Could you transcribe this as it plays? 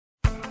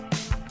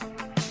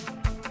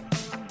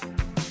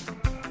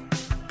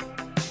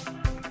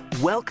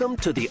Welcome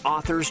to The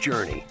Author's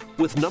Journey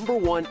with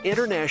 #1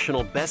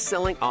 international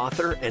best-selling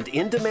author and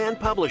in-demand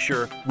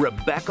publisher,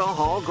 Rebecca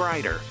Hall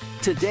Gruyter.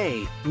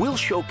 Today, we'll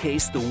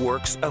showcase the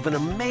works of an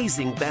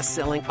amazing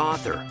best-selling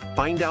author,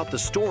 find out the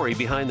story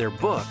behind their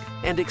book,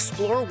 and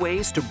explore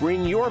ways to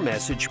bring your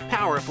message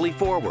powerfully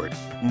forward.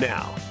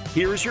 Now,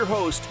 here's your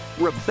host,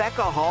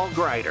 Rebecca Hall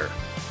Gruyter.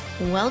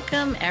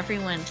 Welcome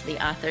everyone to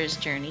The Author's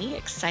Journey.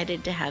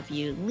 Excited to have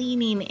you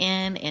leaning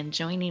in and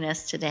joining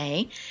us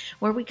today,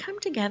 where we come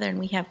together and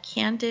we have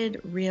candid,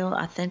 real,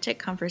 authentic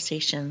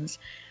conversations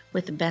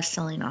with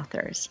best-selling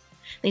authors.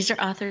 These are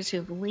authors who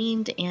have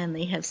leaned in,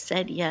 they have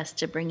said yes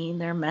to bringing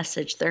their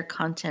message, their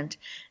content,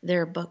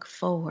 their book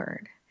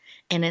forward.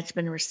 And it's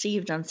been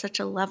received on such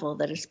a level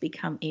that it's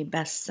become a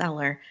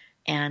bestseller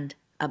and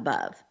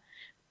above.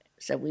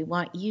 So we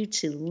want you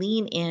to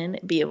lean in,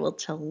 be able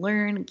to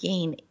learn,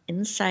 gain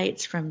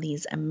insights from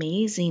these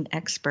amazing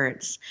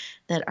experts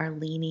that are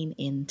leaning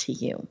into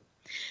you.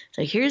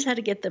 So here's how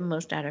to get the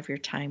most out of your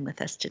time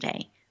with us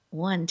today.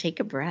 1, take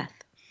a breath.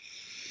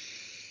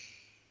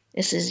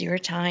 This is your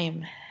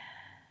time.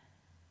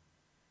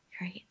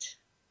 Great.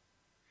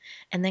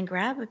 And then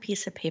grab a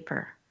piece of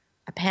paper,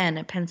 a pen,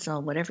 a pencil,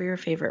 whatever your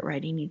favorite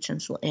writing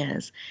utensil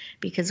is,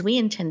 because we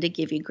intend to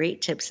give you great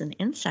tips and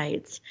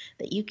insights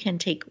that you can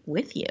take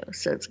with you.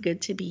 So it's good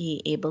to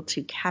be able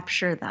to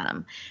capture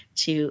them,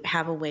 to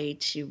have a way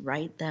to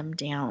write them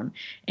down.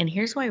 And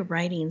here's why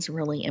writing is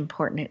really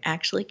important. It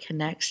actually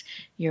connects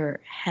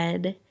your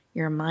head,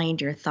 your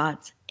mind, your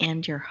thoughts,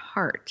 and your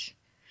heart.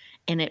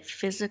 And it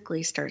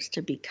physically starts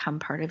to become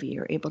part of you.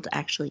 You're able to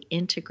actually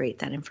integrate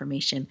that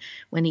information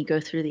when you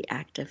go through the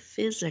act of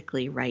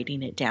physically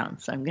writing it down.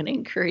 So I'm going to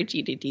encourage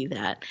you to do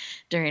that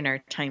during our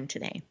time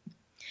today.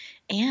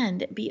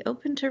 And be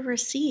open to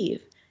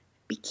receive.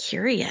 Be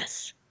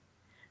curious.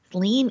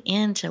 Lean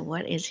into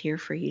what is here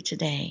for you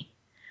today.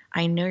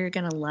 I know you're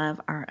going to love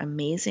our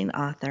amazing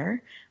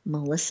author,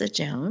 Melissa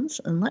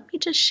Jones. And let me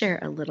just share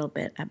a little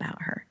bit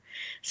about her.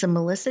 So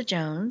Melissa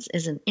Jones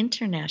is an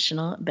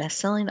international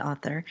best-selling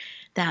author.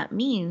 That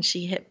means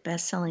she hit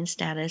best-selling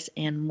status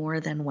in more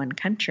than one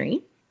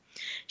country.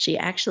 She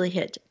actually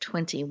hit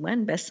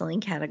 21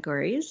 best-selling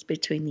categories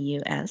between the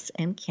U.S.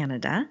 and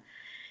Canada.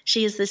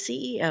 She is the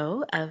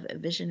CEO of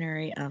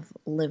Visionary of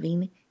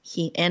Living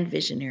Healed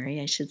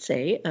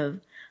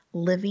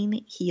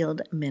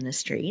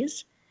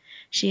Ministries.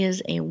 She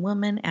is a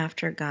woman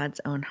after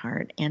God's own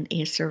heart and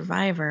a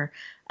survivor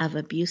of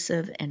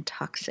abusive and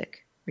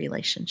toxic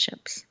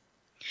relationships.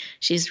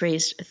 She's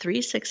raised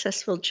 3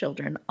 successful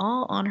children,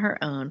 all on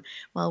her own,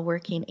 while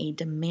working a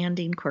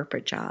demanding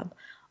corporate job.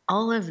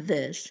 All of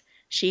this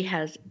she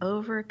has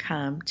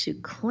overcome to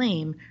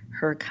claim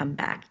her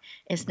comeback.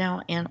 Is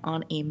now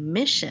on a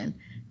mission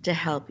to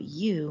help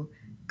you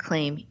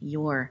claim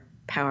your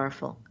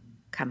powerful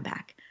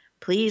comeback.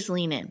 Please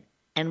lean in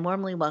and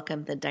warmly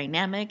welcome the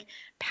dynamic,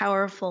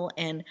 powerful,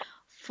 and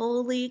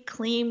fully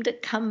claimed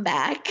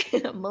comeback,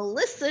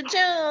 Melissa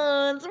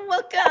Jones.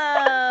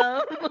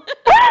 Welcome.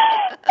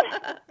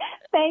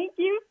 Thank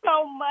you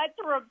so much,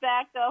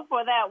 Rebecca,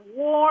 for that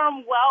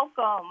warm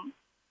welcome.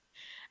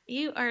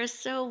 You are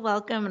so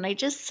welcome, and I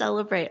just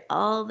celebrate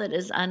all that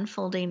is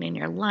unfolding in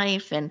your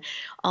life and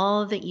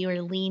all that you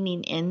are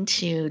leaning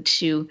into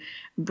to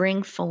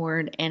bring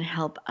forward and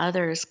help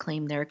others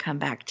claim their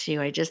comeback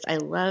too. I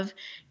love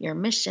your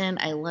mission.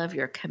 I love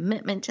your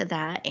commitment to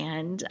that,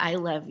 and I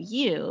love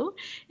you,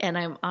 and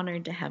I'm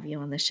honored to have you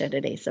on the show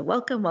today. So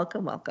welcome,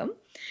 welcome, welcome.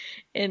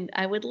 And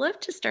I would love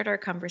to start our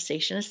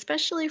conversation,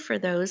 especially for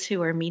those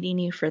who are meeting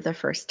you for the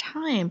first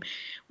time.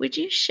 Would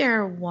you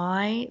share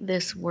why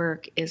this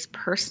work is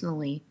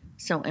personally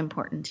so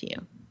important to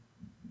you?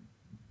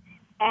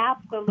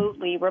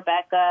 Absolutely,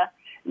 Rebecca.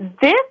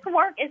 This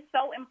work is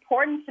so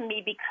important to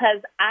me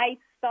because I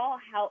saw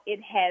how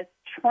it has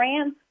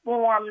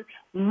transformed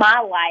my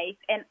life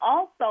and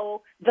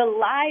also the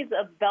lives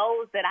of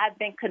those that I've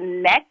been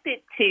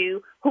connected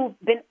to who've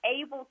been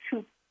able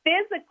to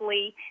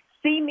physically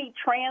see me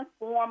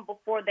transform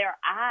before their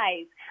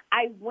eyes.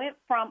 I went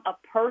from a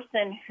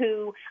person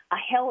who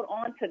held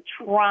on to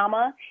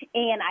trauma,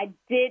 and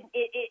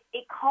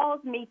it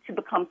caused me to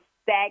become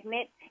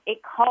stagnant.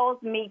 It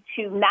caused me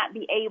to not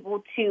be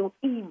able to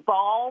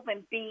evolve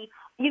and be,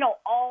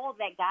 all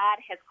that God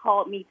has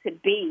called me to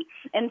be.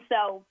 And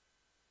so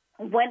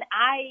when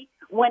I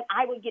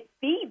would get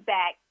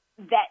feedback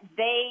that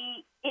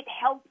it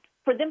helped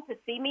for them to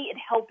see me, it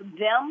helped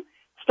them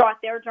start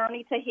their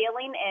journey to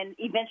healing and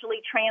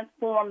eventually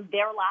transform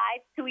their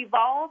lives to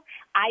evolve,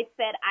 I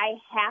said I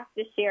have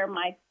to share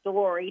my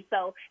story.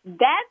 So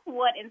that's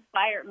what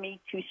inspired me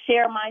to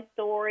share my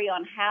story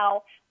on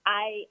how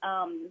I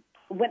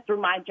went through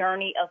my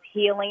journey of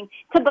healing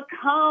to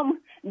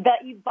become the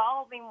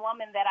evolving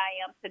woman that I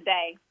am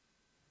today.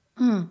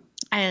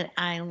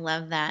 I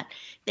love that.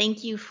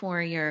 Thank you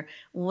for your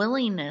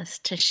willingness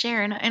to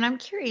share. And I'm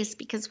curious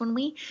because when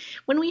we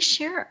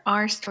share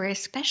our story,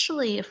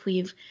 especially if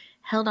we've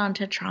held on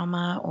to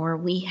trauma or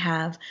we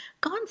have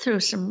gone through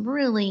some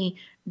really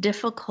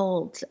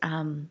difficult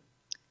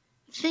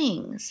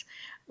things,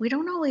 we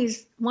don't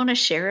always want to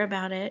share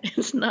about it.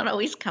 It's not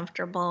always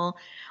comfortable.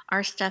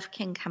 Our stuff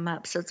can come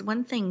up. So it's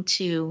one thing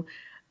to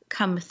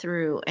come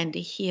through and to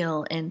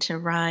heal and to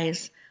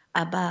rise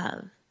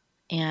above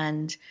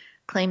and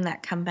claim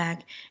that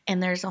comeback.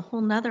 And there's a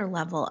whole nother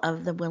level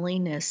of the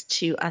willingness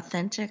to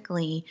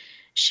authentically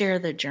share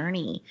the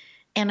journey.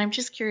 And I'm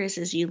just curious,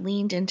 as you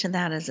leaned into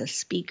that as a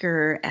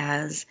speaker,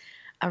 as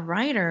a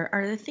writer,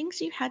 are the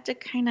things you had to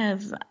kind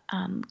of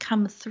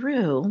come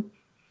through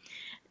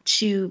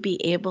to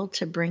be able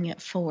to bring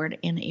it forward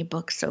in a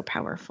book so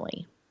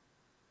powerfully?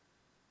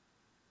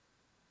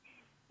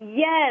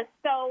 Yes.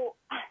 So,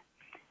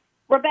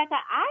 Rebecca,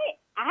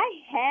 I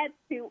had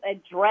to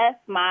address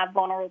my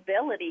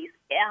vulnerabilities.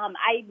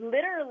 I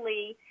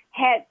literally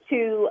had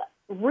to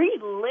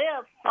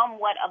relive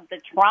somewhat of the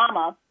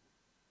trauma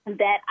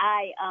that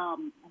I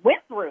went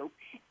through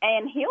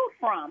and healed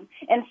from.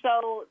 And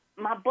so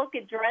my book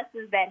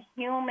addresses that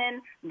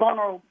human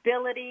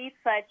vulnerability,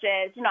 such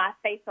as, I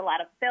faced a lot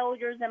of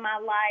failures in my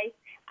life.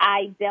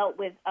 I dealt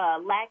with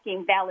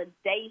lacking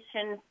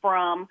validation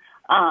from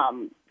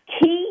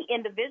key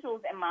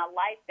individuals in my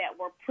life that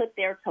were put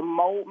there to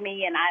mold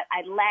me, and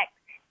I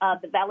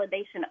lacked the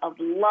validation of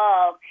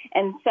love.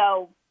 And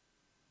so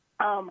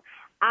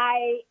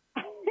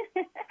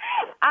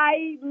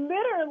I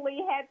literally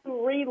had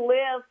to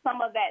relive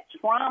some of that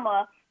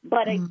trauma.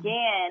 But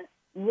again,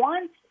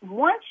 once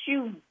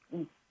you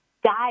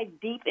dive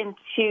deep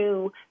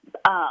into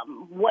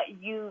what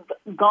you've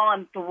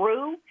gone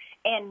through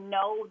and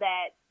know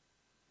that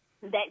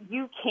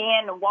you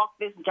can walk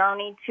this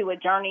journey to a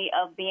journey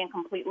of being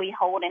completely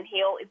whole and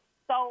healed, it's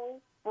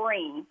so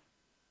freeing.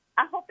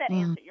 I hope that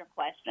answered your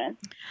question.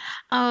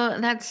 Oh,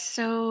 that's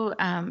so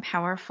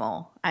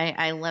powerful.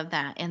 I love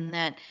that. And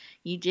that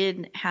you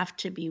did have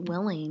to be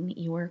willing.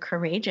 You were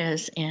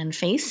courageous in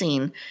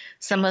facing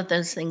some of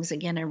those things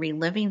again and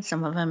reliving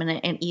some of them.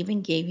 And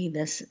even gave you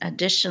this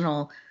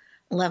additional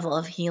level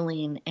of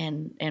healing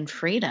and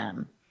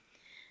freedom.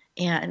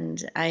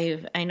 And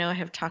I know I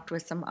have talked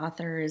with some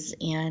authors,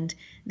 and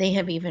they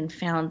have even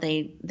found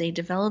they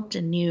developed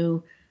a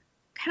new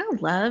kind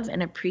of love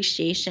and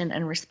appreciation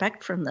and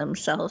respect for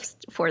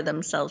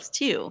themselves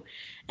too,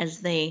 as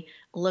they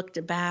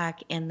looked back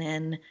and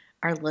then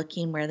are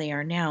looking where they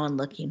are now and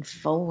looking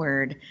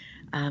forward.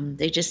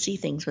 They just see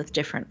things with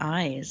different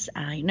eyes.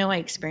 I know I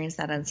experienced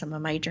that on some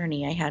of my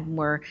journey. I had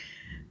more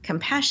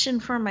compassion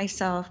for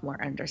myself,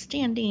 more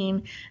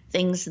understanding,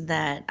 things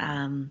that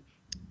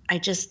I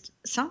just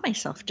saw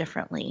myself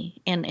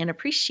differently and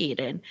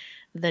appreciated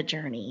the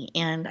journey.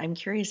 And I'm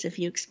curious if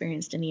you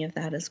experienced any of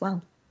that as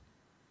well.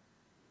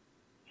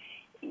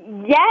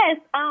 Yes,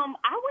 I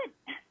would,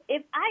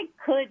 if I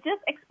could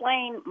just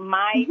explain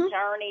my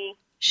journey.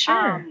 Sure.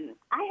 I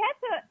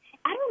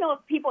don't know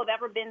if people have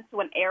ever been to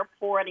an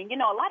airport, and, a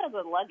lot of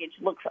the luggage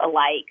looks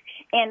alike.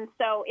 And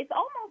so it's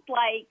almost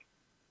like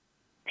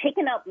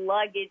picking up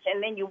luggage,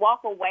 and then you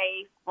walk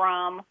away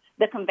from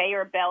the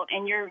conveyor belt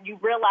and you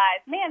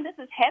realize, man, this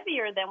is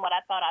heavier than what I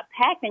thought I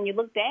packed, and you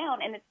look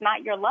down and it's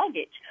not your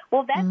luggage.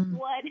 Well, that's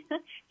what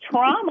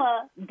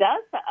trauma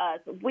does to us.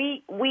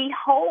 We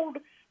hold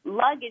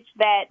luggage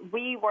that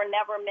we were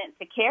never meant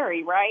to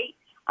carry, right?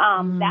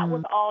 That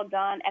was all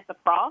done at the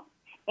cross.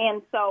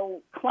 And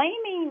so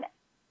claiming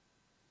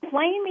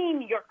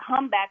your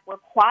comeback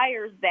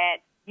requires that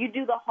you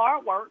do the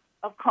hard work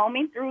of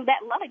combing through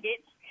that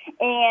luggage.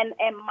 And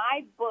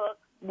my book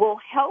will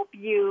help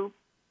you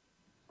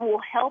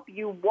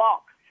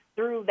walk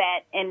through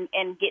that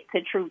and get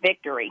to true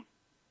victory.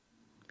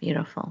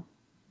 Beautiful.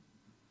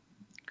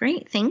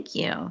 Great. Thank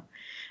you.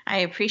 I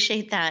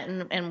appreciate that.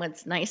 And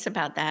what's nice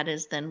about that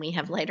is then we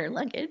have lighter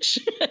luggage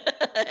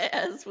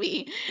as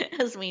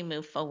we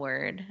move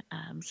forward.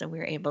 So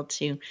we're able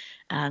to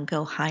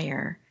go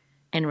higher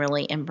and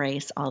really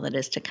embrace all that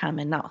is to come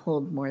and not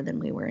hold more than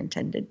we were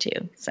intended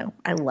to. So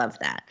I love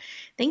that.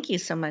 Thank you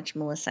so much,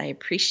 Melissa. I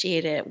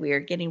appreciate it. We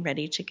are getting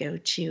ready to go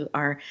to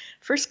our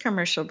first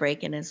commercial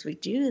break. And as we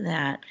do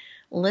that,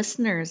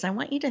 listeners, I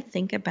want you to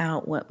think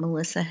about what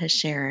Melissa has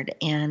shared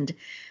and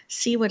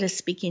see what is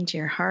speaking to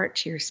your heart,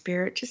 to your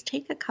spirit. Just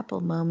take a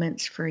couple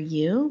moments for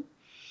you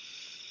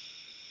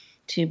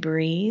to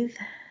breathe,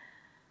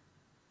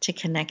 to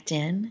connect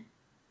in,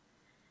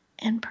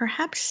 and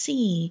perhaps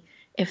see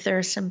if there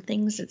are some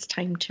things it's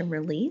time to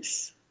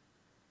release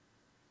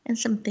and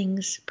some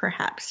things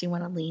perhaps you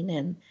want to lean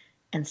in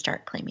and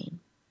start claiming.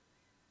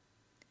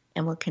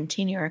 And we'll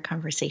continue our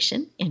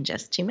conversation in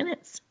just 2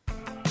 minutes.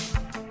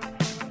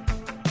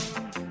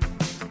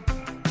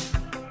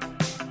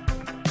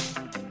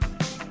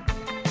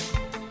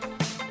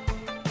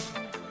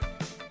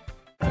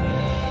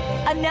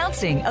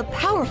 Announcing a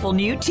powerful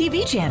new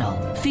TV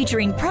channel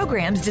featuring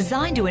programs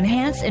designed to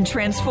enhance and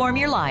transform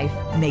your life.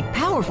 Make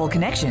powerful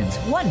connections,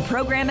 one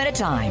program at a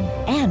time.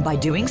 And by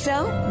doing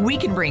so, we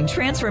can bring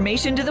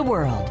transformation to the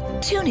world.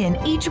 Tune in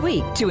each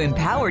week to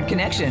Empowered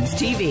Connections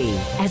TV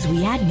as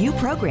we add new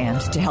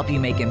programs to help you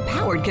make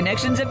empowered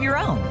connections of your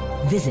own.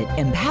 Visit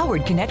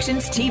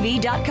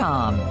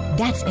empoweredconnectionstv.com.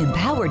 That's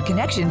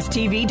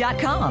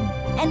empoweredconnectionstv.com.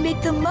 And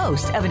make the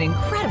most of an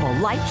incredible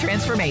life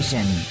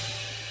transformation.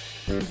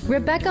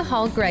 Rebecca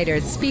Hall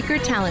Gruyter's Speaker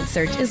Talent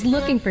Search is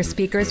looking for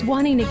speakers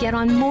wanting to get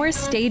on more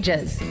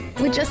stages.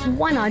 With just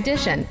one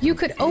audition, you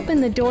could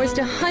open the doors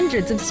to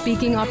hundreds of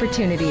speaking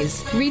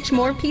opportunities, reach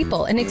more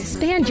people, and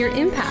expand your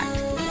impact.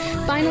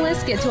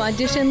 Finalists get to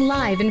audition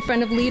live in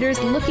front of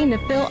leaders looking to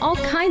fill all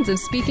kinds of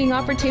speaking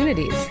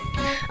opportunities.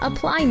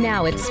 Apply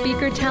now at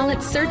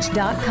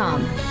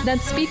speakertalentsearch.com.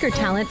 That's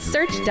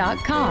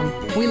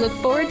speakertalentsearch.com. We look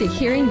forward to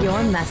hearing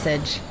your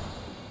message.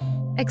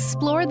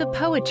 Explore the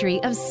poetry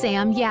of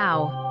Sam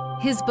Yao.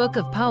 His book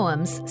of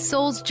poems,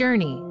 Soul's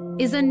Journey,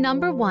 is a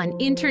 #1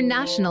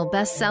 international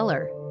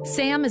bestseller.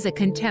 Sam is a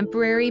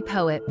contemporary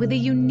poet with a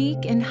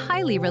unique and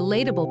highly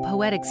relatable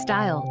poetic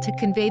style to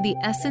convey the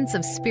essence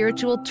of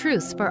spiritual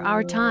truths for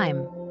our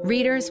time.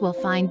 Readers will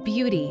find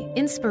beauty,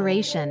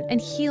 inspiration,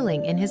 and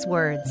healing in his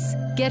words.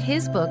 Get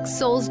his book,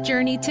 Soul's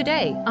Journey,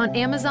 today on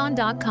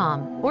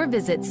Amazon.com or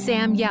visit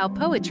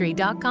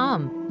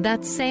samyaupoetry.com.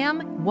 That's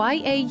Sam,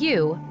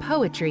 Y-A-U,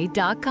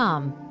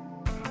 poetry.com.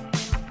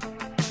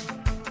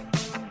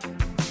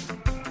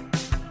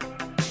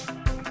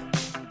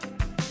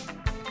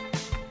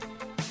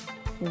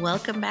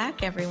 Welcome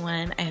back,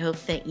 everyone. I hope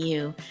that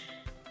you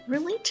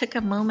really took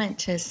a moment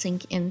to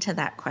sink into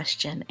that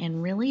question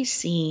and really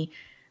see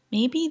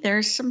maybe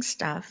there's some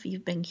stuff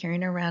you've been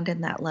carrying around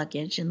in that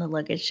luggage and the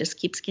luggage just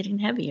keeps getting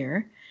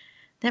heavier,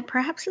 that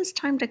perhaps it's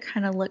time to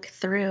kind of look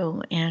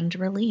through and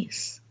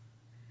release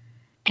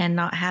and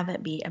not have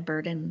it be a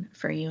burden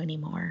for you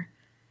anymore.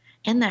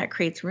 And that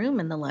creates room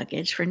in the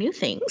luggage for new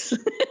things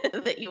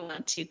that you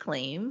want to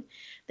claim,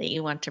 that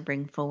you want to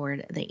bring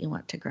forward, that you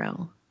want to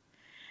grow.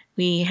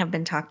 We have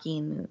been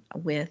talking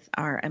with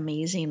our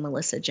amazing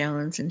Melissa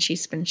Jones, and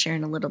she's been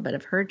sharing a little bit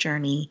of her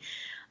journey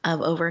of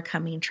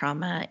overcoming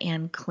trauma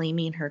and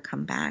claiming her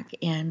comeback,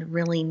 and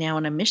really now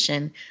on a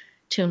mission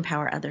to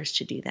empower others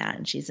to do that.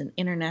 And she's an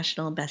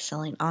international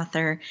best-selling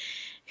author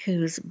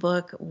whose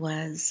book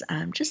was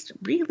just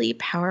really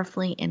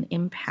powerfully and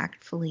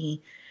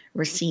impactfully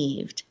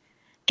received.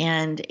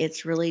 And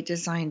it's really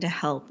designed to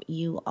help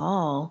you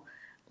all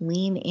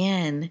lean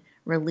in,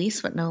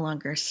 release what no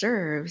longer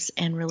serves,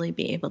 and really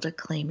be able to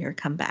claim your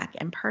comeback.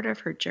 And part of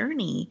her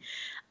journey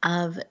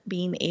of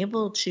being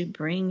able to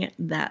bring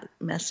that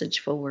message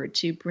forward,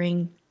 to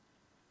bring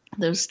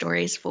those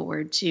stories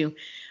forward, to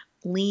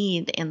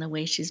lead in the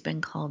way she's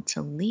been called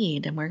to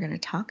lead, and we're going to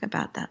talk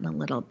about that in a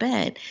little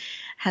bit,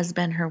 has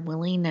been her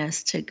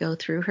willingness to go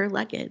through her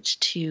luggage,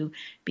 to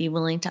be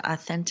willing to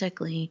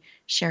authentically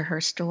share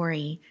her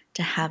story,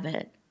 to have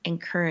it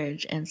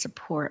encourage and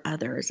support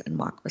others and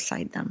walk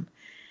beside them.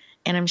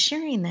 And I'm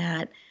sharing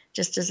that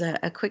just as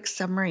a quick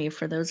summary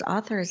for those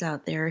authors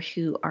out there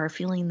who are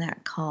feeling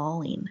that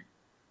calling,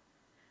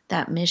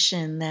 that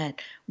mission,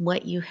 that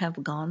what you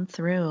have gone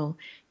through,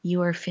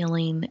 you are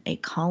feeling a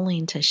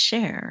calling to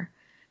share,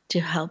 to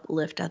help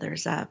lift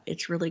others up.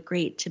 It's really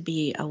great to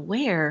be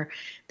aware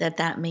that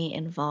that may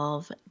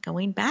involve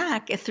going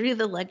back through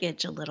the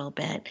luggage a little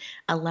bit,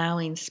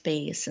 allowing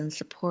space and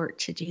support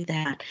to do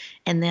that.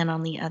 And then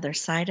on the other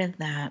side of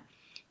that,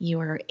 you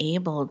are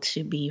able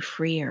to be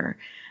freer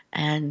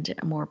and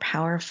more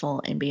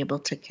powerful and be able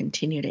to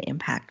continue to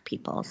impact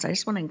people. So I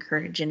just want to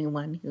encourage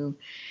anyone who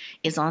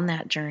is on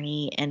that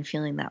journey and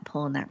feeling that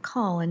pull and that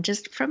call. And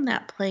just from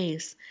that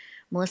place,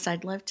 Melissa,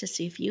 I'd love to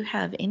see if you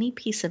have any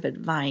piece of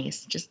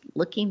advice, just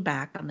looking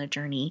back on the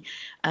journey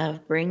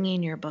of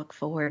bringing your book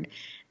forward,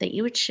 that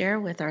you would share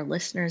with our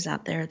listeners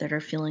out there that are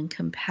feeling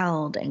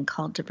compelled and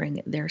called to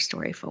bring their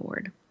story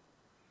forward.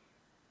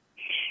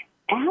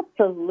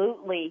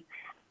 Absolutely.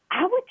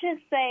 I would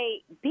just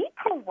say be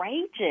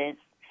courageous.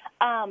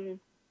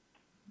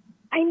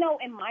 I know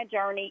in my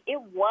journey, it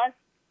was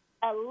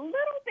a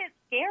little bit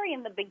scary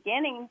in the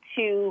beginning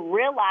to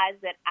realize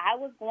that I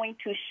was going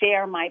to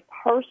share my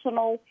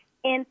personal,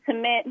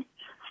 intimate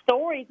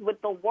stories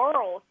with the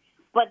world.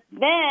 But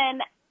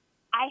then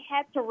I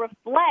had to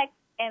reflect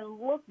and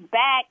look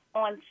back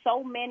on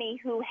so many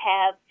who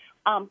have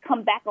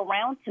come back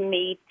around to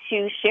me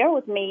to share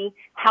with me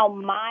how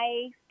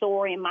my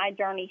story and my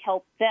journey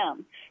helped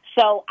them.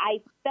 So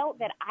I felt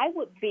that I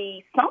would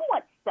be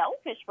somewhat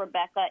selfish,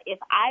 Rebecca, if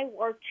I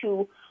were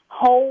to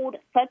hold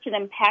such an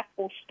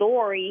impactful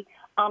story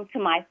to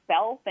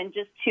myself and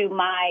just to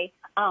my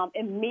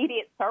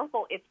immediate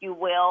circle, if you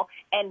will,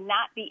 and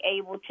not be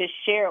able to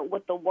share it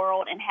with the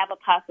world and have a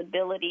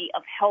possibility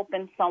of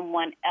helping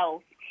someone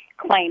else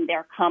claim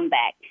their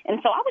comeback. And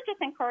so I would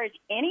just encourage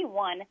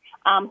anyone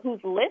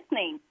who's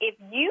listening, if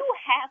you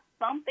have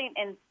something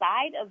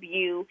inside of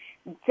you,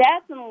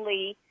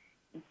 definitely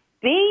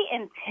be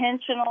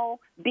intentional,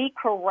 be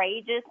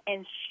courageous,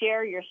 and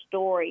share your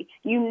story.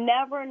 You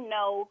never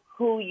know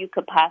who you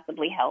could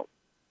possibly help.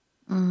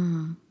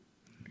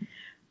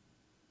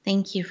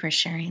 Thank you for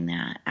sharing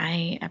that.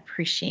 I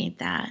appreciate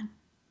that.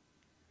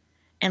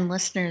 And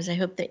listeners, I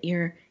hope that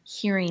you're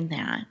hearing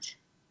that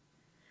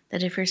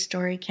if your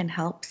story can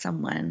help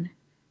someone,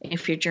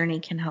 if your journey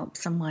can help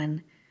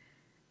someone,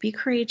 be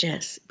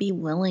courageous, be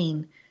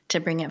willing to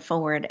bring it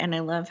forward. And I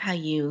love how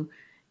you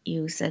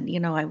said,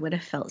 I would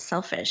have felt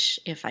selfish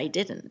if I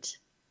didn't,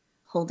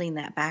 holding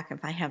that back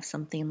if I have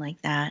something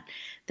like that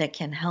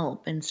can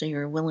help. And so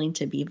you're willing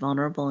to be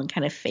vulnerable and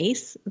kind of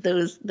face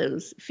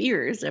those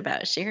fears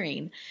about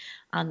sharing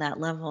on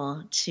that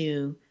level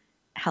to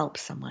help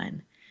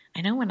someone.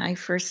 I know when I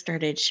first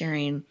started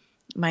sharing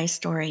my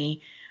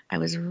story,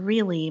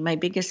 my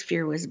biggest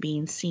fear was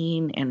being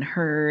seen and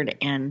heard,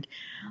 and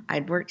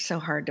I'd worked so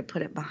hard to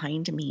put it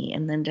behind me,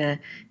 and then to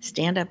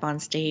stand up on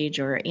stage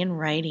or in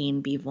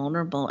writing, be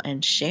vulnerable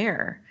and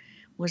share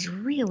was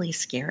really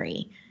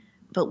scary.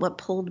 But what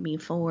pulled me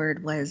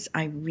forward was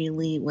I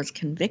really was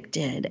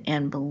convicted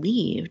and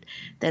believed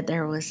that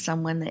there was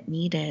someone that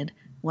needed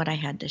what I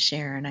had to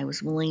share, and I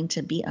was willing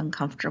to be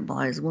uncomfortable.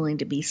 I was willing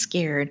to be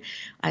scared.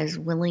 I was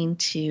willing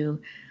to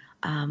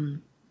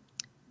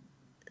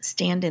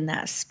stand in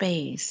that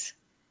space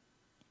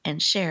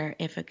and share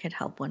if it could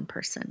help one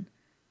person.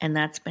 And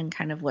that's been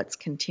kind of what's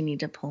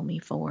continued to pull me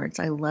forward.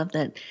 So I love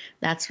that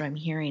that's what I'm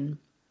hearing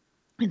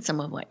in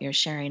some of what you're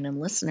sharing. And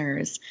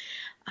listeners,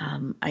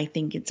 I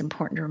think it's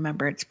important to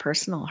remember it's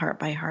personal, heart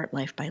by heart,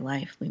 life by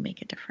life. We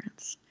make a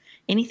difference.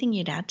 Anything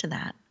you'd add to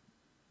that?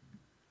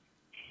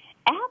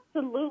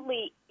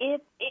 Absolutely.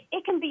 It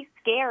can be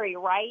scary,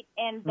 right?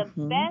 And the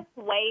best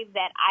way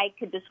that I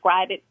could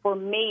describe it for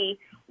me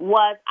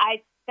was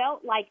I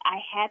felt like I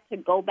had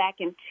to go back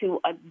into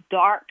a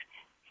dark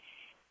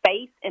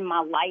space in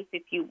my life,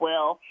 if you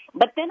will.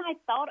 But then I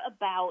thought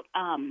about,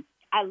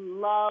 I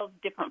love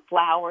different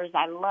flowers.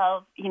 I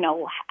love,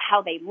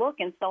 how they look.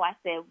 And so I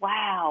said,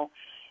 wow,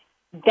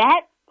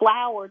 that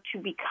flower to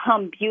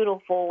become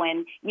beautiful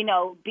and,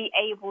 be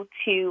able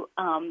to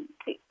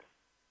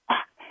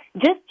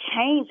just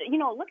change,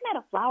 looking at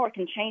a flower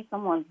can change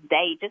someone's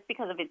day just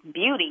because of its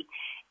beauty.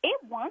 It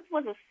once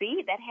was a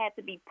seed that had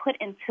to be put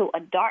into a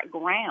dark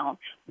ground,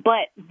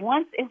 but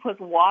once it was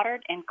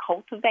watered and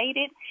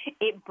cultivated,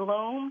 it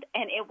bloomed,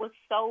 and it was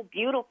so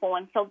beautiful.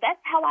 And so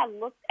that's how I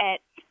looked at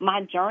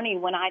my journey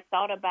when I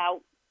thought about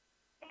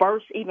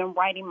first even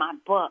writing my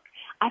book.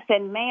 I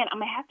said, man, I'm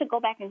going to have to go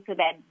back into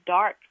that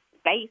dark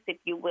space, if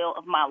you will,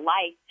 of my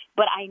life.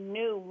 But I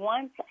knew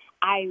once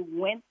I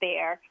went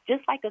there,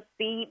 just like a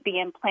seed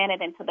being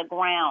planted into the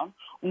ground,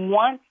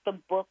 once the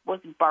book was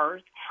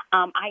birthed,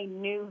 I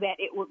knew that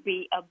it would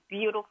be a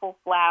beautiful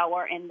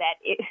flower and that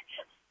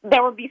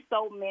there would be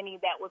so many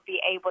that would be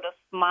able to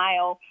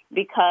smile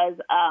because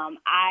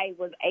I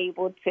was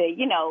able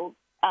to,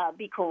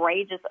 be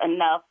courageous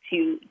enough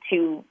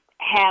to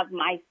have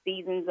my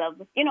seasons of,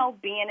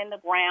 being in the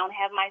ground,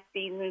 have my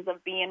seasons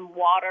of being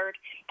watered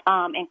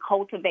and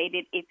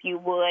cultivated, if you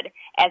would,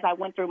 as I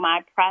went through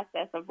my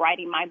process of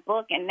writing my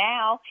book. And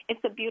now it's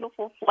a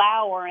beautiful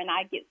flower, and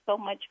I get so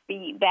much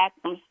feedback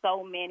from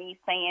so many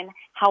saying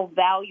how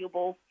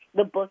valuable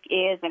the book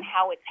is and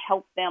how it's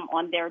helped them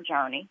on their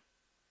journey.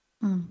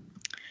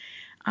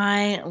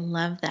 I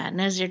love that. And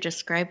as you're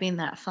describing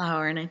that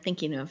flower, and I'm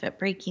thinking of it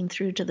breaking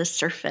through to the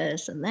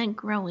surface and then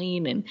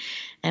growing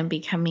and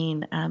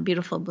becoming a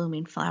beautiful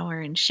blooming flower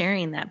and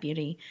sharing that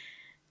beauty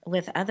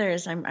with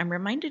others, I'm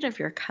reminded of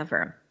your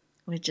cover,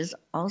 which is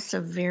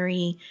also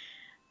very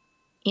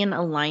in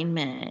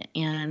alignment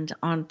and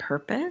on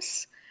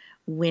purpose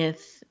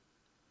with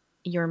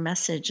your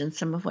message and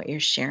some of what you're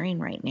sharing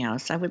right now.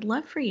 So I would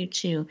love for you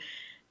to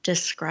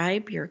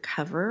describe your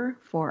cover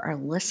for our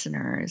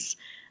listeners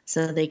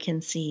so they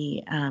can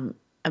see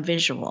a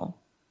visual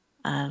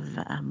of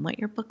what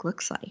your book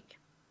looks like.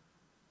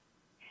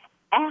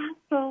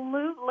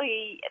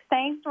 Absolutely.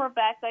 Thanks,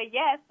 Rebecca.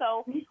 Yeah,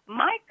 so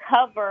my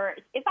cover,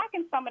 if I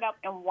can sum it up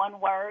in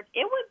one word,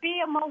 it would be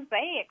a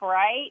mosaic,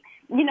 right?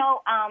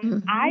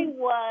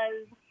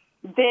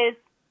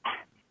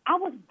 I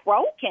was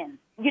broken.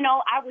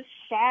 I was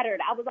shattered.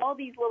 I was all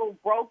these little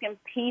broken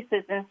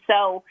pieces. And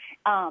so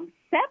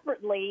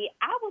separately,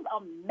 I was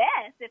a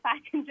mess, if I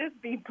can just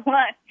be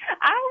blunt.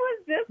 I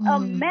was just a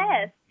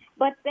mess.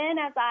 But then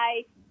as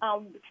I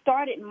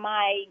started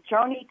my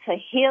journey to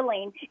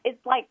healing,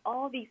 it's like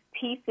all these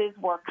pieces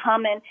were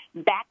coming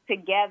back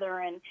together.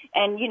 And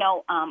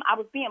I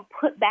was being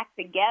put back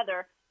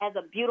together as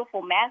a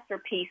beautiful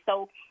masterpiece.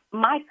 So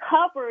my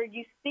cover,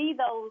 you see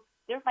those,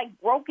 there's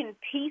like broken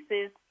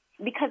pieces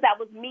because that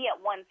was me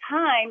at one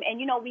time.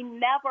 And, we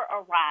never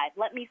arrived.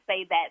 Let me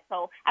say that.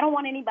 So I don't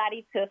want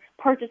anybody to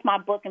purchase my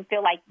book and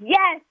feel like,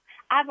 yes,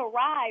 I've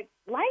arrived.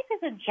 Life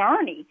is a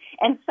journey.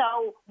 And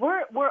so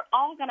we're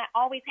all going to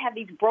always have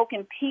these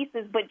broken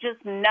pieces, but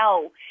just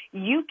know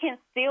you can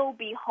still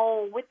be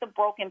whole with the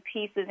broken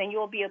pieces and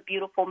you'll be a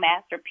beautiful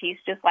masterpiece,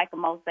 just like a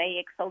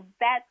mosaic. So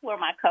that's where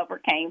my cover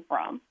came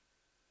from.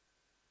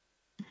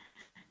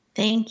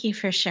 Thank you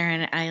for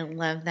sharing. I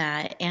love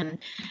that. And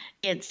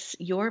it's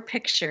your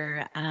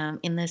picture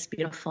in this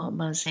beautiful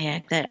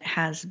mosaic that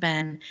has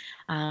been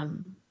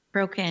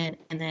broken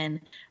and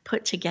then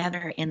put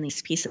together in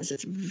these pieces.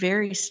 It's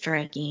very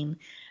striking,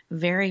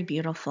 very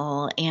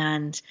beautiful.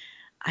 And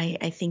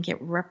I think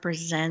it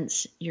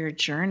represents your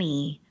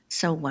journey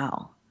so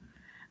well.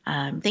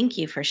 Thank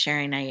you for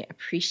sharing. I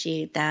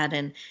appreciate that.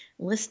 And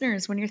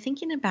listeners, when you're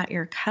thinking about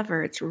your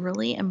cover, it's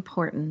really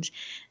important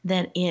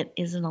that it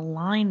is in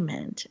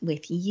alignment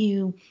with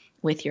you,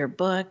 with your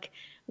book,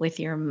 with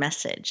your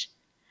message.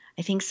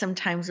 I think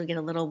sometimes we get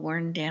a little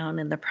worn down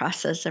in the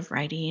process of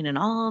writing and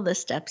all the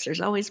steps. There's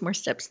always more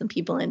steps than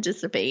people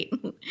anticipate.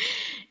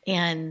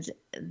 And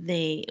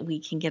we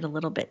can get a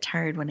little bit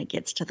tired when it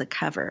gets to the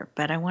cover.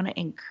 But I want to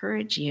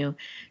encourage you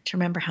to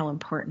remember how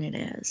important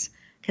it is,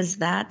 because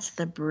that's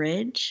the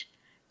bridge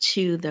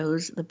to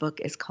those the book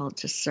is called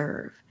to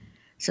serve.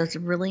 So it's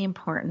really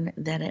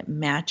important that it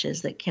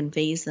matches, that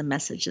conveys the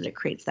message, that it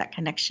creates that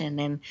connection.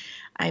 And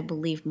I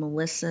believe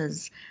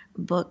Melissa's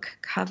book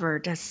cover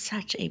does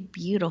such a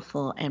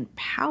beautiful and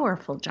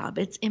powerful job.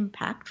 It's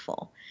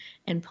impactful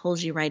and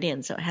pulls you right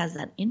in. So it has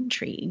that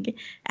intrigue,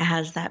 it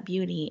has that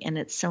beauty, and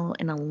it's so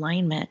in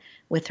alignment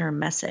with her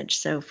message.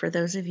 So for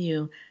those of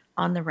you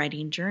on the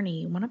writing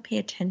journey, you want to pay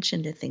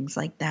attention to things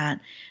like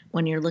that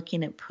when you're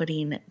looking at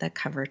putting the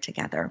cover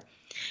together.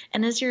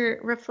 And as you're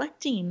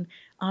reflecting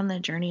on the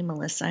journey,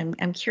 Melissa,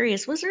 I'm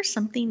curious, was there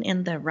something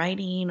in the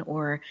writing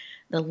or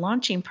the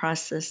launching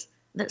process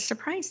that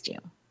surprised you?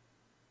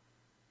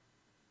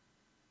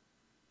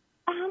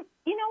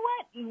 You know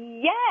what?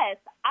 Yes,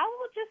 I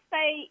will just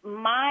say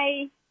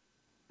my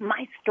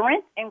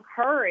strength and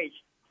courage.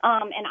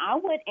 And I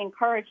would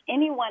encourage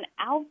anyone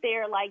out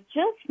there, like,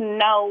 just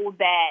know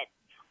that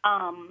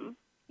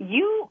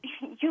you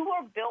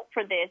were built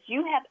for this.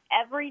 You have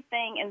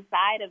everything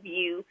inside of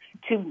you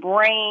to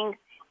bring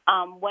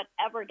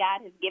whatever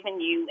God has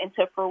given you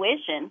into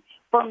fruition.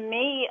 For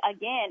me,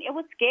 again, it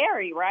was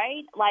scary,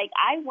 right? Like,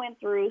 I went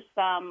through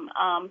some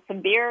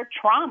severe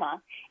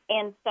trauma,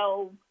 and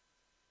so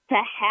to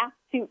have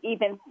to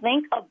even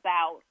think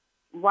about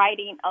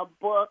writing a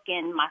book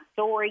and my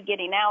story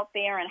getting out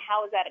there and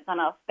how is that going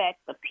to affect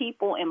the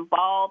people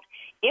involved,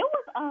 it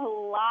was a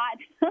lot.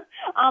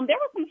 There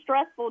were some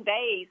stressful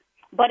days.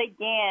 But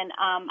again,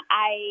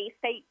 I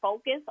stayed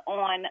focused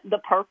on the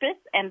purpose,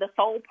 and the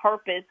sole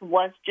purpose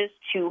was just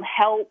to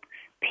help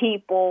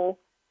people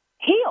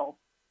heal,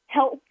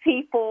 help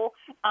people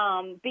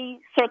be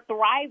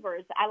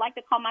thrivers. I like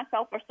to call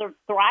myself a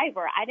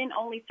thriver. I didn't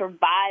only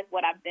survive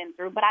what I've been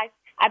through, but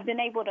I've been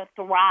able to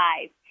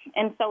thrive.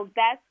 And so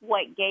that's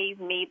what gave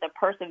me the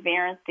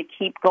perseverance to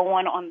keep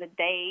going on the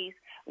days,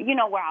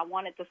 where I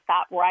wanted to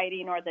stop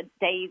writing, or the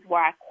days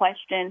where I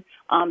questioned,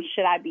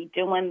 should I be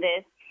doing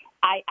this?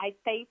 I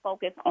stayed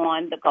focused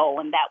on the goal,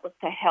 and that was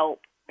to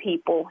help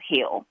people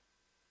heal.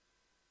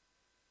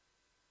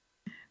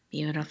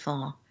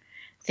 Beautiful.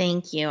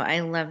 Thank you.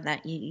 I love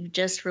that. You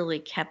just really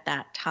kept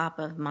that top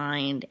of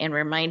mind and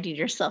reminded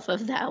yourself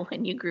of that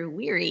when you grew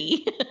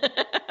weary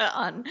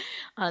on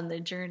the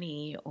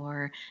journey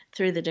or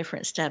through the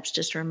different steps,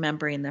 just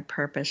remembering the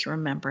purpose,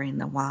 remembering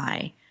the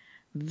why.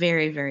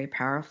 Very, very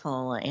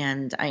powerful.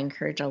 And I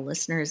encourage all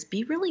listeners,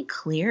 be really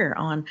clear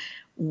on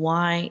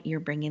why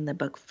you're bringing the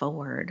book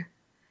forward.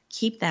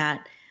 Keep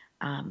that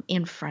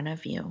in front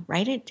of you.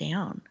 Write it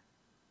down.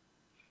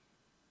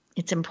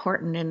 It's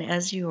important. And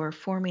as you are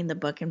forming the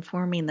book and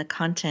forming the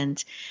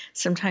content,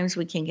 sometimes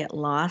we can get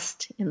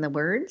lost in the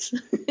words,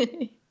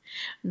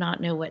 not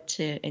know what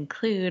to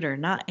include or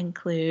not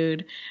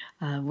include.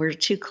 We're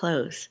too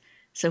close.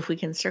 So if we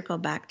can circle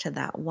back to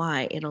that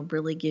why, it'll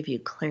really give you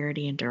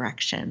clarity and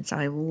direction. So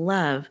I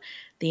love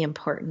the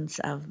importance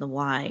of the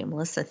why.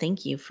 Melissa,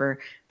 thank you for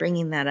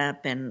bringing that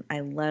up. And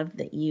I love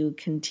that you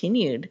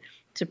continued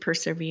to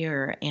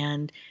persevere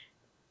and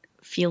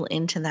feel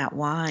into that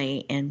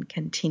why and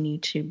continue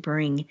to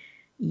bring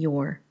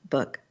your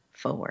book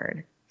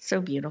forward.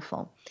 So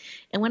beautiful.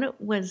 And when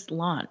it was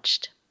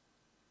launched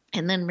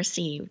and then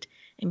received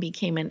and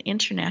became an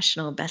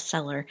international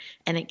bestseller,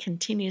 and it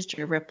continues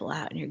to ripple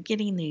out and you're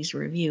getting these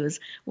reviews,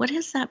 what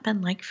has that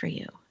been like for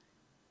you?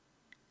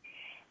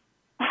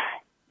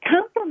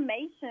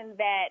 Confirmation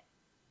that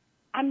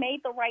I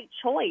made the right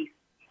choice.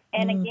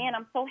 And again,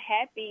 I'm so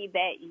happy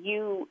that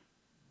you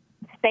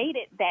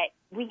stated that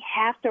we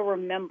have to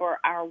remember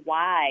our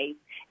why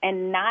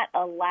and not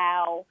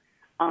allow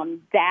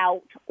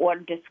doubt or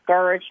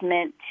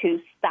discouragement to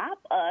stop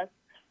us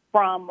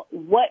from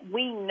what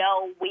we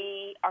know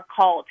we are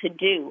called to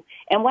do.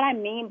 And what I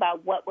mean by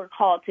what we're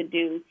called to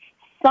do,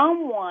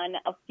 someone,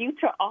 a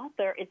future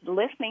author, is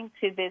listening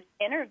to this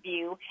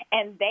interview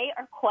and they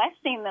are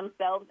questioning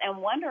themselves and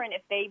wondering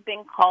if they've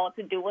been called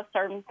to do a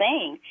certain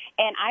thing.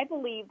 And I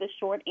believe the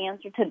short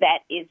answer to that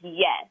is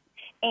yes.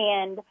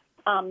 And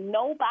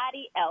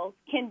Nobody else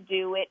can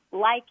do it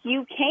like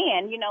you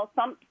can.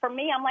 For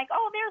me, I'm like,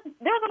 oh, there's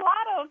a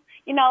lot of,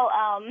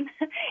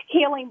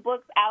 healing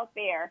books out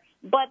there,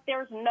 but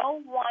there's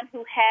no one who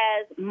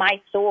has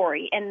my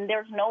story, and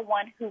there's no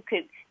one who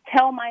could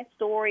tell my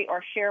story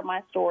or share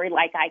my story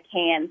like I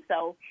can.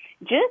 So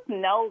just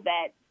know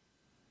that,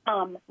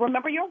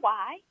 remember your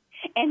why,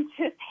 and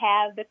just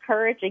have the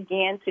courage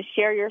again to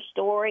share your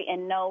story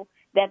and know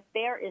that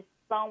there is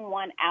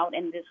someone out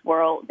in this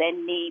world that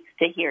needs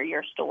to hear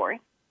your story.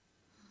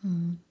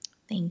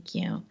 Thank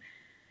you.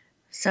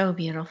 So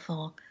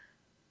beautiful.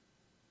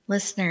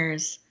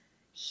 Listeners,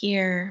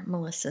 hear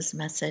Melissa's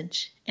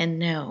message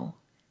and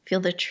feel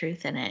the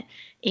truth in it.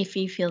 If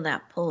you feel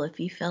that pull, if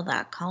you feel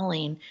that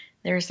calling,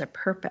 there's a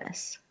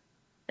purpose.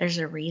 There's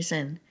a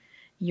reason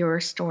your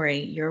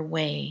story, your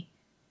way,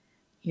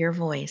 your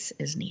voice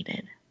is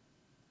needed.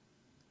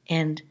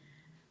 And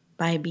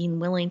by being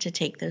willing to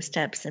take those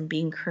steps and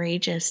being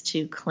courageous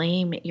to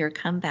claim your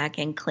comeback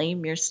and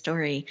claim your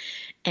story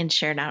and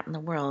share it out in the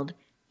world,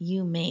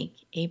 you make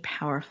a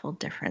powerful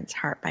difference,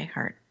 heart by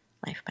heart,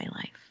 life by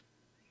life.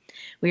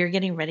 We are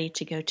getting ready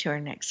to go to our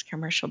next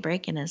commercial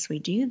break. And as we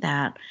do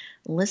that,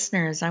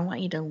 listeners, I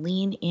want you to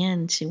lean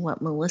into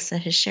what Melissa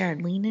has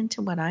shared, lean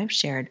into what I've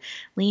shared,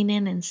 lean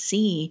in and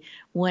see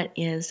what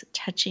is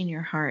touching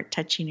your heart,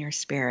 touching your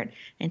spirit,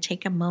 and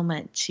take a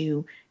moment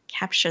to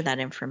capture that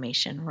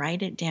information,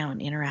 write it down,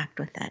 interact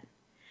with it.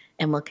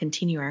 And we'll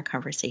continue our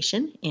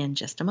conversation in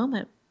just a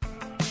moment.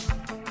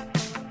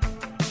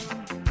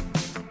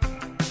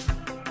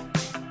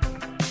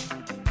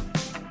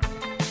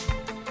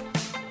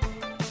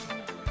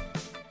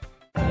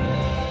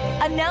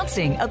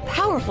 Announcing a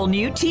powerful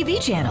new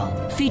TV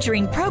channel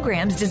featuring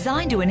programs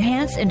designed to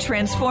enhance and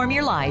transform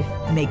your life.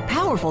 Make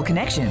powerful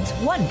connections,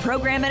 one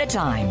program at a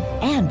time.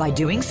 And by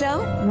doing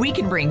so, we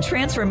can bring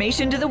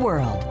transformation to the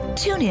world.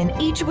 Tune in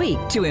each week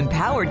to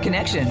Empowered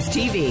Connections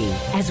TV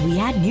as we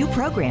add new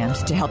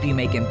programs to help you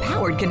make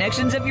empowered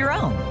connections of your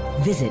own.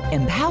 Visit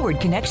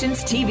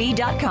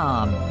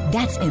empoweredconnectionstv.com.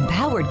 That's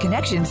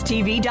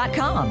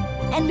empoweredconnectionstv.com.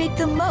 And make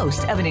the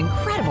most of an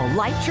incredible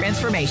life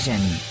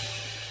transformation.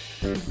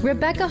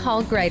 Rebecca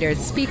Hall Gruyter's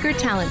Speaker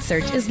Talent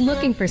Search is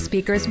looking for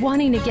speakers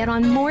wanting to get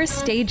on more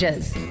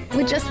stages.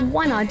 With just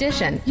one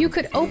audition, you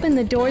could open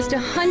the doors to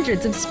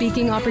hundreds of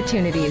speaking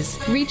opportunities,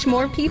 reach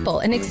more people,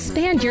 and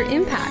expand your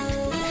impact.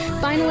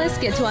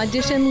 Finalists get to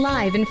audition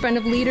live in front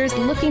of leaders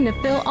looking to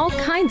fill all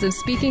kinds of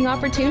speaking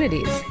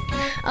opportunities.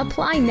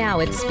 Apply now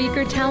at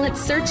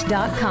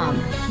speakertalentsearch.com.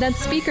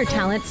 That's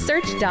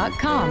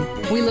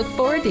speakertalentsearch.com. We look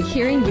forward to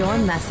hearing your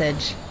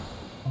message.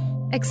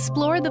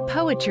 Explore the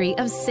poetry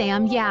of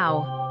Sam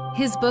Yao.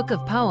 His book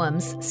of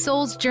poems,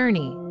 Soul's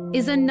Journey,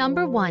 is a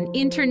 #1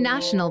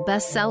 international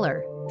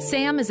bestseller.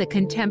 Sam is a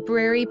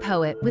contemporary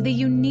poet with a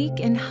unique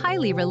and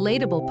highly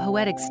relatable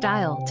poetic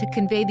style to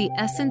convey the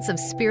essence of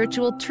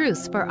spiritual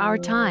truths for our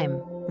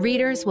time.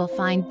 Readers will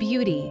find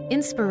beauty,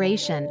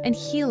 inspiration, and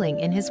healing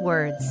in his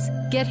words.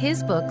 Get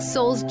his book,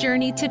 Soul's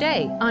Journey,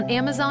 today on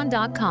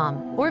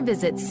Amazon.com or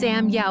visit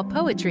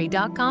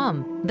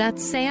samyaupoetry.com.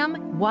 That's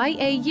Sam,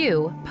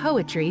 Y-A-U,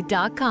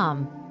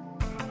 poetry.com.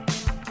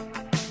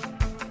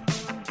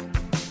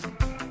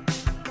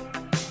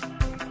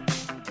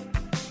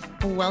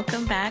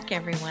 Welcome back,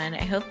 everyone.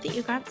 I hope that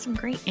you got some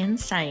great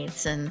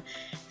insights and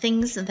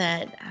things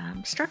that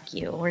struck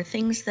you, or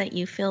things that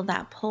you feel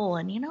that pull.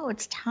 And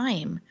it's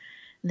time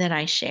that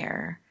I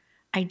share.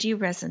 I do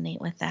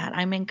resonate with that.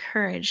 I'm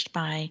encouraged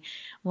by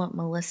what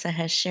Melissa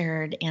has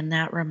shared and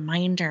that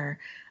reminder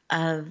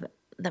of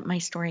that my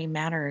story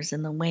matters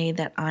in the way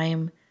that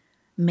I'm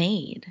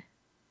made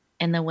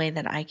and the way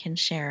that I can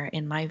share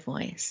in my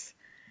voice.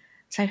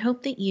 So I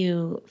hope that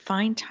you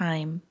find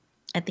time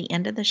at the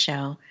end of the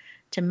show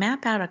to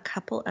map out a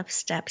couple of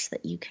steps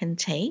that you can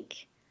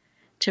take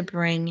to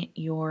bring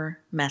your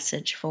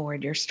message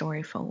forward, your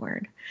story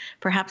forward.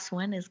 Perhaps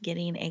one is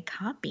getting a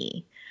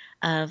copy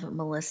of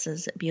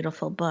Melissa's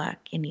beautiful book,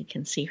 and you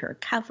can see her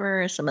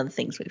cover, some of the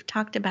things we've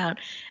talked about,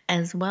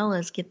 as well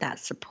as get that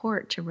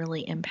support to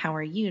really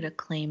empower you to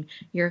claim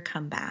your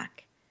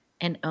comeback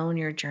and own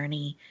your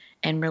journey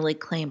and really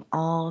claim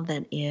all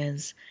that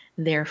is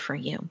there for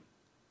you.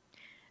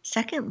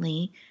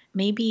 Secondly,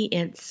 maybe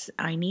it's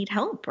I need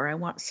help, or I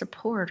want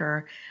support,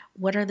 or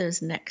what are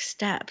those next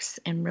steps,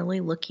 and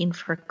really looking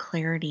for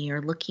clarity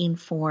or looking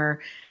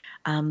for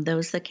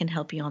those that can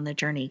help you on the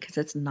journey, because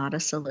it's not a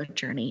solo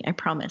journey. I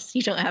promise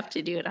you don't have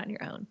to do it on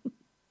your own.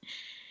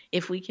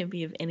 If we can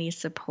be of any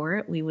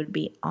support, we would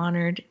be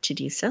honored to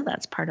do so.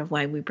 That's part of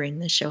why we bring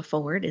this show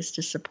forward, is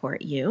to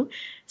support you,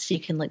 so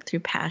you can look through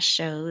past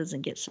shows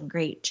and get some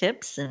great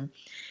tips and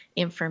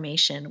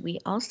information. We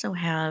also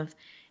have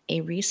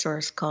a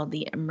resource called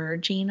the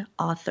Emerging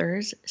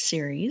Authors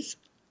Series.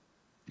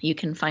 You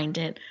can find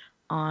it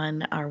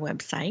on our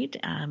website,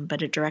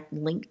 but a direct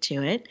link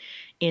to it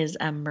is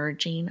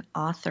Emerging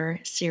Author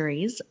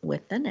Series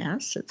with an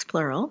S, it's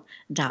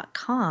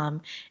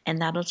plural.com, and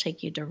that'll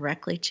take you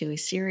directly to a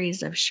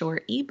series of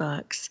short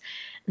ebooks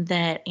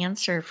that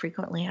answer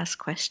frequently asked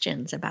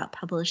questions about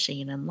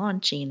publishing and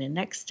launching and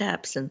next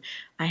steps. And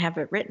I have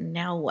it written,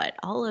 now what?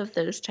 All of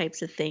those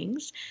types of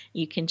things.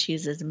 You can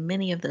choose as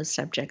many of those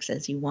subjects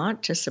as you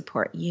want to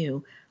support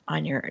you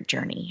on your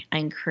journey. I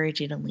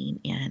encourage you to lean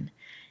in.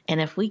 And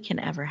if we can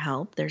ever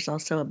help, there's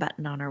also a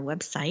button on our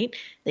website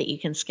that you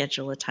can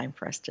schedule a time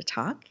for us to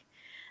talk.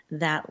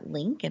 That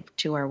link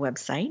to our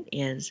website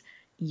is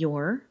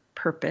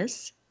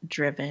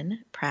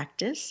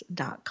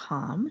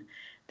yourpurposedrivenpractice.com.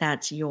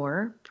 That's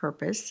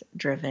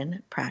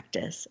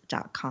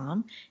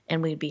yourpurposedrivenpractice.com.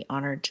 And we'd be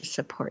honored to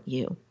support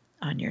you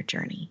on your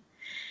journey.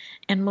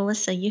 And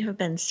Melissa, you have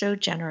been so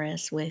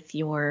generous with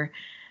your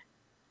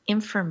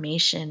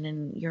information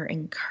and your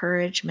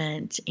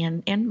encouragement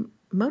and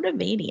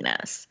motivating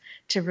us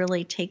to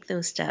really take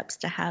those steps,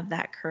 to have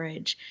that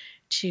courage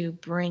to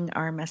bring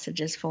our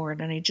messages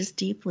forward. And I just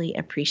deeply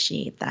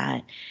appreciate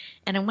that.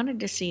 And I wanted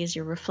to see, as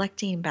you're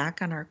reflecting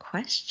back on our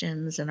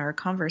questions and our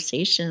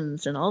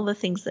conversations and all the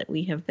things that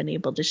we have been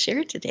able to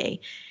share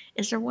today,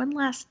 is there one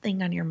last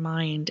thing on your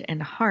mind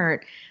and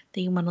heart that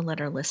you want to let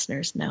our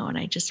listeners know? And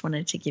I just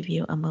wanted to give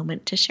you a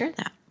moment to share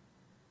that.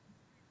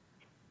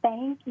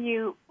 Thank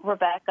you,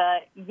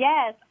 Rebecca.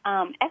 Yes,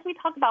 as we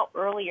talked about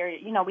earlier,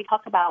 we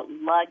talked about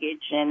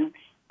luggage and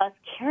us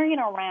carrying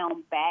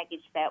around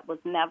baggage that was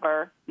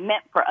never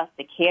meant for us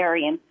to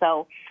carry. And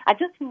so I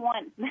just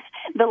want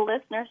the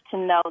listeners to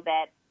know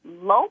that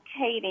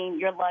locating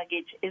your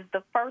luggage is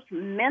the first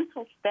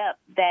mental step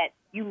that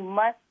you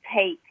must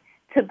take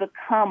to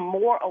become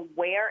more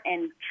aware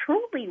and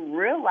truly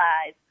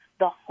realize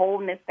the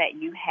wholeness that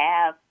you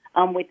have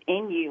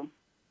within you.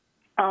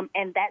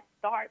 And that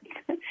starts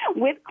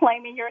with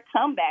claiming your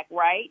comeback,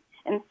 right?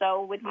 And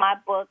so with my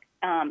book,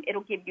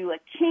 it'll give you a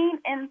keen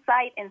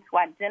insight into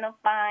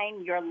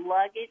identifying your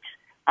luggage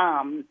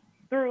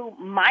through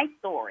my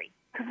story,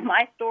 because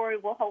my story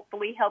will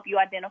hopefully help you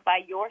identify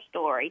your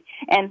story.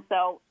 And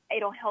so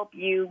it'll help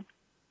you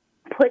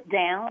put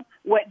down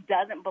what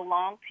doesn't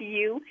belong to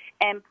you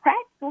and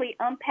practically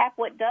unpack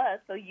what does,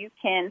 so you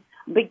can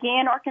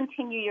begin or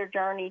continue your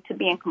journey to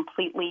being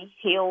completely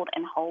healed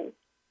and whole.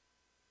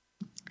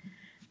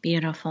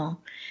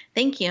 Beautiful.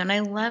 Thank you. And I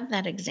love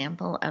that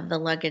example of the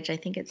luggage. I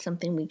think it's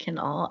something we can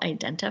all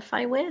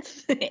identify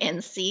with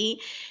and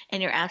see.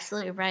 And you're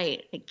absolutely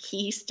right. A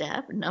key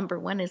step, number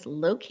one, is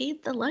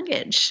locate the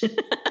luggage.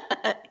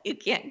 You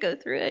can't go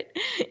through it.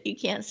 You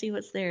can't see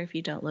what's there if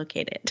you don't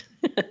locate it.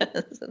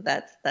 So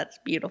that's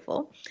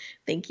beautiful.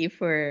 Thank you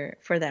for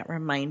that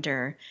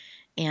reminder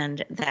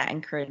and that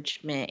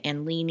encouragement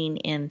and leaning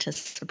in to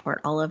support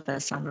all of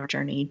us on our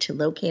journey to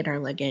locate our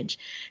luggage,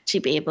 to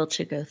be able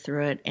to go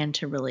through it and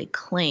to really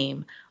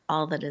claim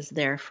all that is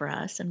there for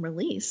us and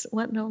release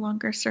what no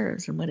longer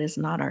serves and what is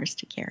not ours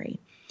to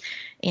carry.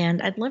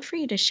 And I'd love for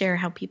you to share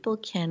how people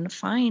can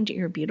find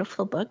your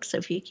beautiful book. So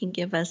if you can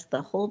give us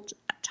the whole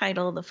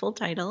title, the full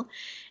title,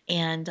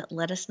 and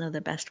let us know the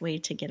best way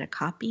to get a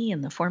copy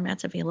and the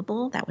formats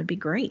available, that would be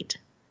great.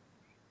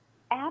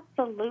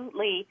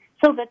 Absolutely.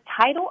 So the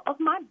title of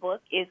my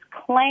book is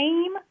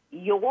Claim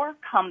Your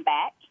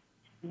Comeback,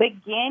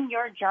 Begin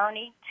Your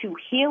Journey to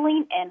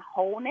Healing and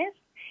Wholeness,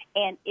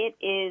 and it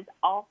is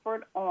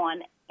offered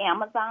on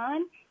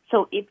Amazon.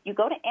 So if you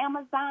go to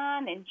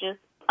Amazon and just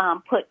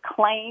put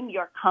Claim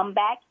Your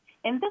Comeback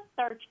in the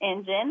search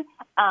engine,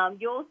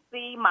 you'll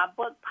see my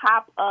book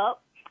pop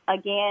up.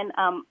 Again,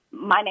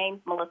 my name's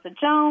Melissa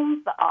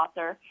Jones, the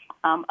author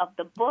of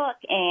the book,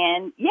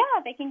 and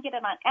they can get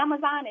it on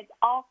Amazon. It's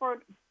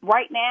offered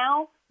right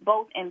now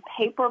both in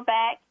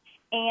paperback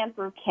and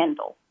through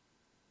Kindle.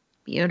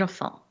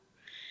 Beautiful.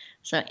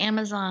 So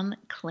Amazon,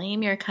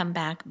 Claim Your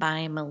Comeback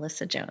by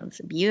Melissa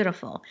Jones.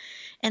 Beautiful.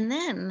 And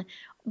then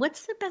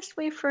what's the best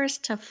way for us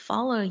to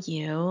follow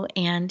you?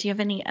 And do you have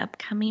any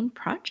upcoming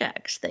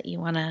projects that you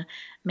want to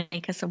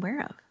make us aware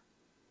of?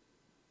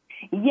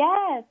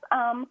 Yes.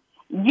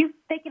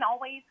 They can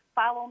always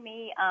follow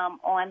me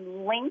on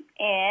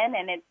LinkedIn,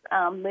 and it's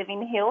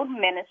Living Healed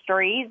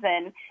Ministries.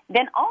 And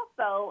then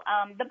also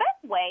the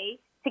best way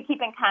to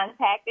keep in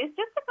contact is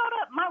just to go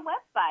to my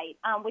website,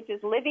 which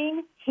is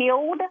Living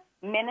Healed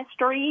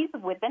Ministries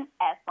with an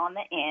S on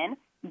the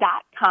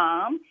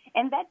end.com.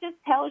 And that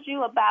just tells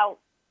you about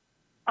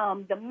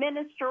the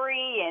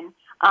ministry and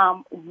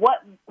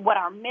what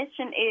our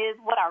mission is,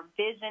 what our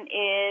vision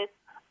is,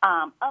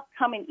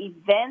 upcoming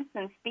events.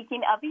 And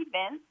speaking of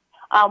events,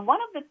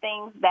 one of the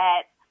things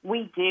that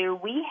we do,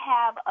 we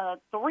have a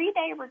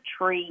 3-day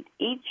retreat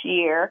each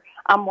year.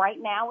 Right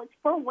now it's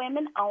for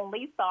women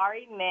only.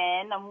 Sorry,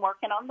 men. I'm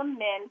working on the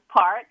men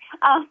part.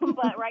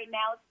 But right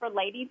now it's for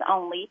ladies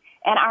only.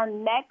 And our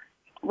next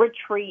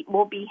retreat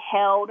will be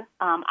held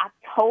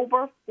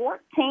October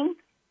 14th,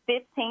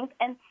 15th,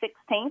 and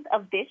 16th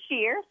of this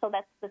year. So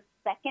that's the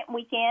second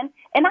weekend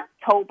in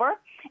October.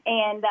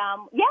 And,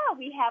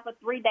 we have a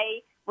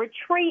 3-day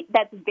retreat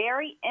that's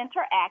very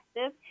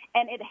interactive,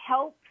 and it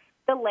helps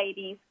the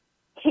ladies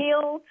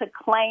heal to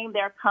claim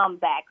their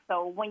comeback.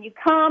 So when you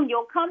come,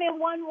 you'll come in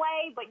one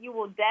way, but you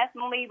will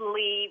definitely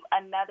leave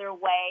another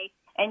way,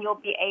 and you'll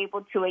be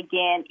able to,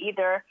 again,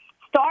 either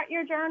start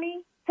your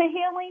journey to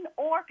healing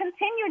or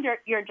continue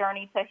your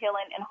journey to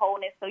healing and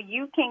wholeness so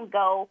you can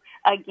go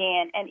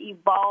again and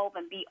evolve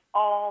and be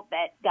all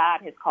that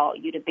God has called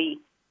you to be.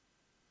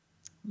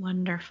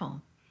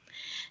 Wonderful.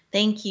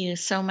 Thank you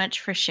so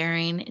much for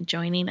sharing and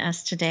joining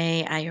us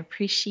today. I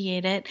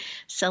appreciate it.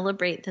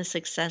 Celebrate the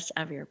success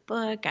of your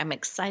book. I'm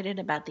excited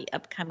about the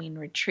upcoming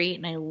retreat,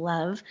 and I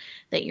love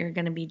that you're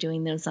going to be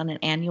doing those on an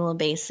annual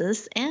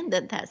basis, and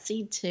that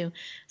seed to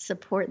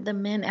support the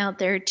men out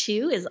there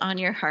too is on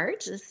your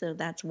heart. So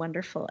that's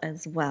wonderful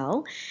as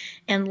well.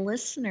 And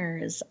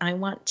listeners, I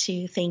want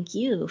to thank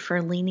you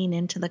for leaning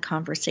into the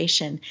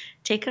conversation.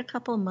 Take a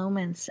couple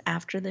moments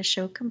after the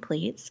show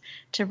completes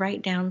to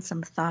write down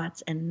some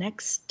thoughts and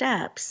next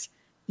steps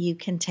you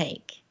can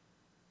take.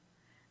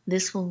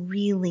 This will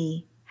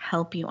really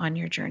help you on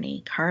your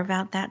journey. Carve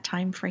out that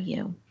time for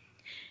you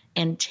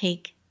and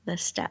take the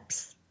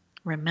steps.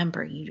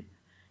 Remember, it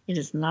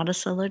is not a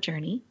solo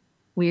journey.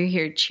 We're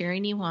here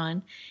cheering you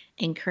on,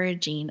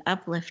 encouraging,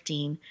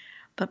 uplifting,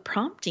 but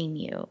prompting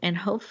you and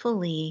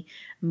hopefully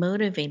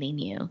motivating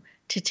you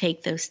to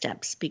take those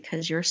steps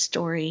because your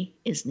story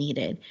is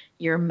needed.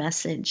 Your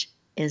message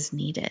is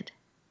needed.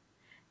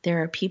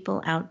 There are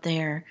people out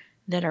there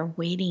that are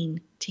waiting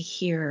to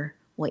hear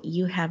what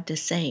you have to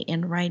say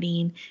in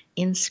writing,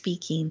 in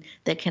speaking,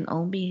 that can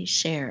only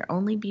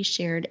be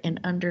shared and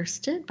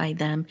understood by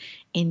them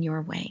in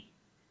your way.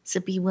 So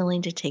be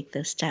willing to take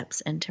those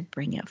steps and to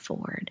bring it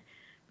forward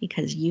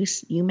because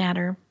you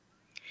matter,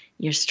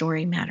 your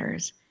story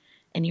matters,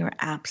 and you're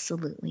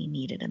absolutely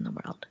needed in the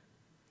world.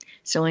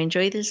 So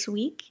enjoy this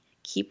week.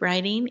 Keep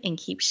writing and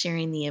keep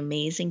sharing the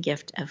amazing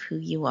gift of who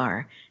you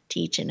are to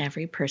each and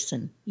every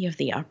person you have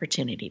the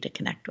opportunity to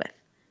connect with.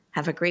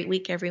 Have a great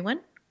week,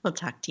 everyone. We'll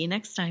talk to you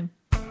next time.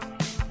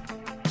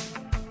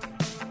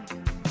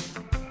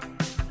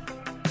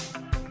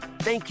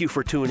 Thank you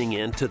for tuning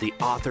in to The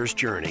Author's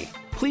Journey.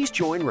 Please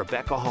join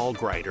Rebecca Hall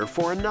Gruyter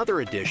for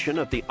another edition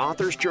of the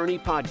Author's Journey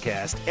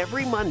podcast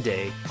every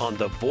Monday on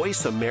the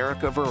Voice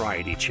America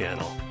Variety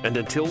Channel. And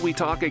until we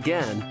talk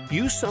again,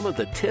 use some of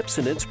the tips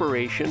and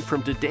inspiration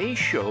from today's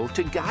show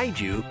to guide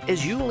you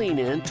as you lean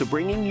in to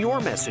bringing your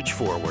message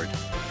forward.